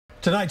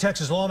Tonight,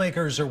 Texas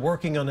lawmakers are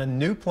working on a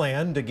new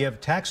plan to give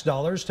tax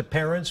dollars to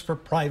parents for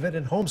private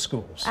and home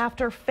schools.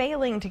 After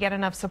failing to get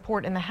enough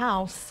support in the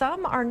House,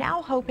 some are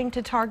now hoping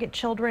to target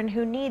children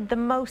who need the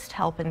most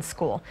help in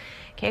school.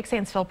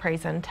 KXAN's Phil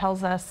Prazen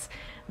tells us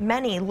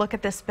many look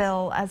at this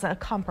bill as a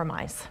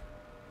compromise.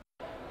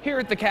 Here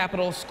at the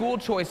Capitol, school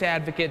choice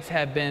advocates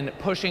have been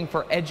pushing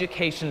for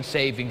education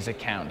savings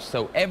accounts,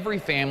 so every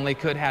family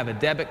could have a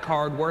debit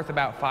card worth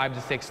about $5,000 to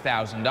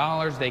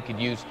 $6,000 they could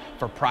use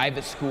for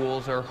private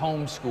schools or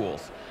home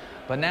schools.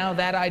 But now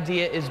that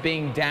idea is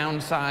being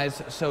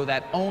downsized so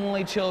that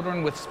only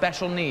children with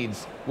special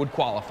needs would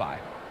qualify.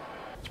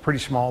 It's a pretty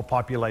small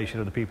population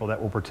of the people that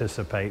will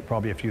participate.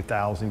 Probably a few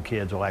thousand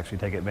kids will actually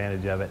take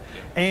advantage of it.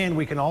 And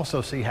we can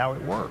also see how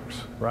it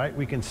works, right?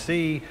 We can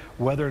see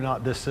whether or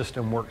not this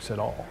system works at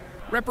all.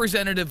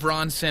 Representative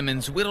Ron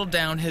Simmons whittled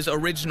down his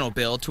original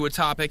bill to a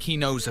topic he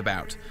knows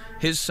about.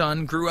 His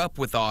son grew up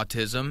with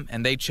autism,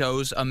 and they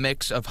chose a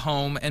mix of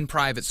home and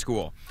private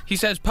school. He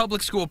says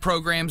public school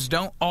programs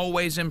don't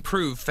always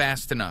improve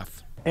fast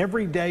enough.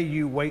 Every day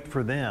you wait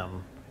for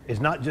them is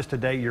not just a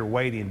day you're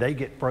waiting.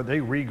 They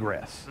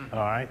regress, all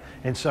right?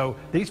 And so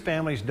these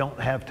families don't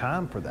have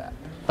time for that.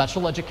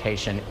 Special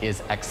education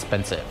is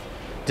expensive.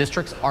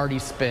 Districts already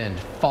spend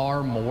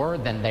far more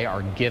than they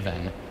are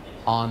given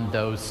on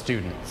those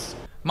students.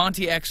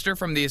 Monty Exter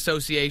from the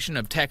Association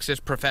of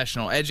Texas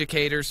Professional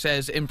Educators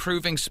says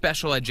improving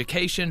special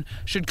education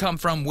should come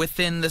from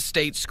within the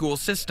state school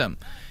system.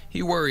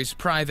 He worries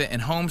private and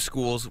home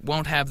schools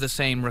won't have the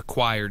same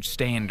required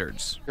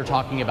standards. You're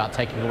talking about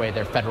taking away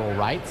their federal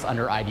rights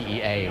under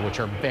IDEA,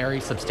 which are very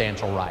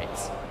substantial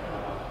rights,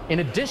 in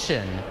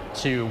addition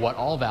to what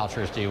all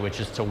vouchers do, which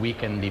is to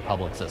weaken the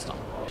public system.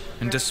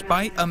 And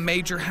despite a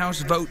major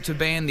House vote to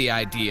ban the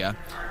idea,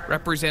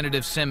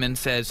 Representative Simmon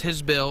says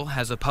his bill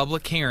has a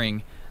public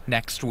hearing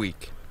next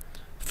week.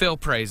 Phil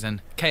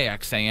Prazen,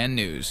 KXAN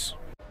News.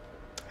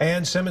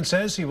 And Simmons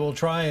says he will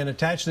try and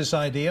attach this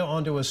idea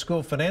onto a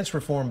school finance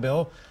reform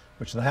bill,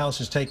 which the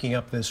House is taking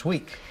up this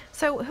week.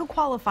 So who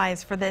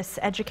qualifies for this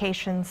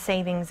education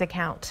savings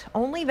account?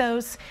 Only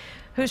those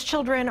whose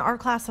children are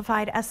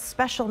classified as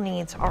special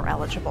needs are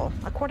eligible.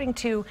 According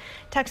to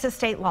Texas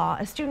state law,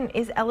 a student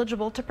is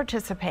eligible to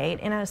participate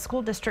in a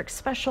school district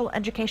special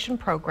education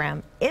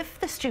program if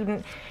the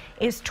student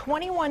is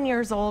 21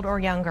 years old or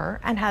younger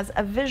and has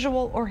a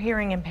visual or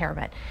hearing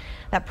impairment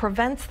that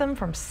prevents them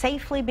from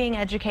safely being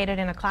educated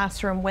in a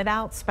classroom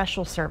without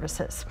special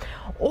services.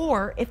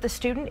 Or if the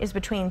student is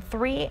between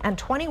 3 and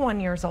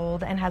 21 years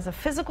old and has a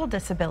physical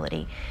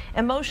disability,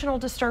 emotional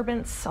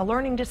disturbance, a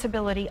learning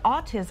disability,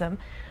 autism,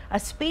 a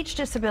speech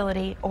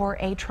disability, or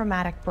a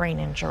traumatic brain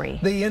injury.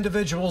 The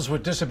Individuals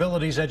with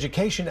Disabilities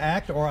Education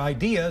Act, or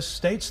IDEA,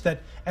 states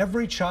that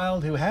every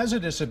child who has a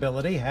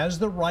disability has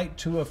the right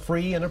to a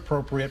free and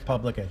appropriate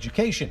public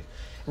education.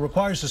 It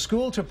requires the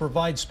school to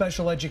provide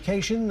special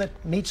education that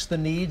meets the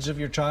needs of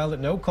your child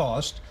at no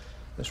cost.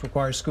 This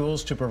requires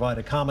schools to provide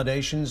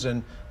accommodations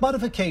and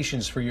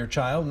modifications for your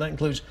child, and that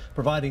includes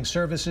providing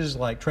services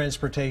like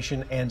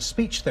transportation and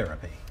speech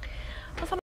therapy.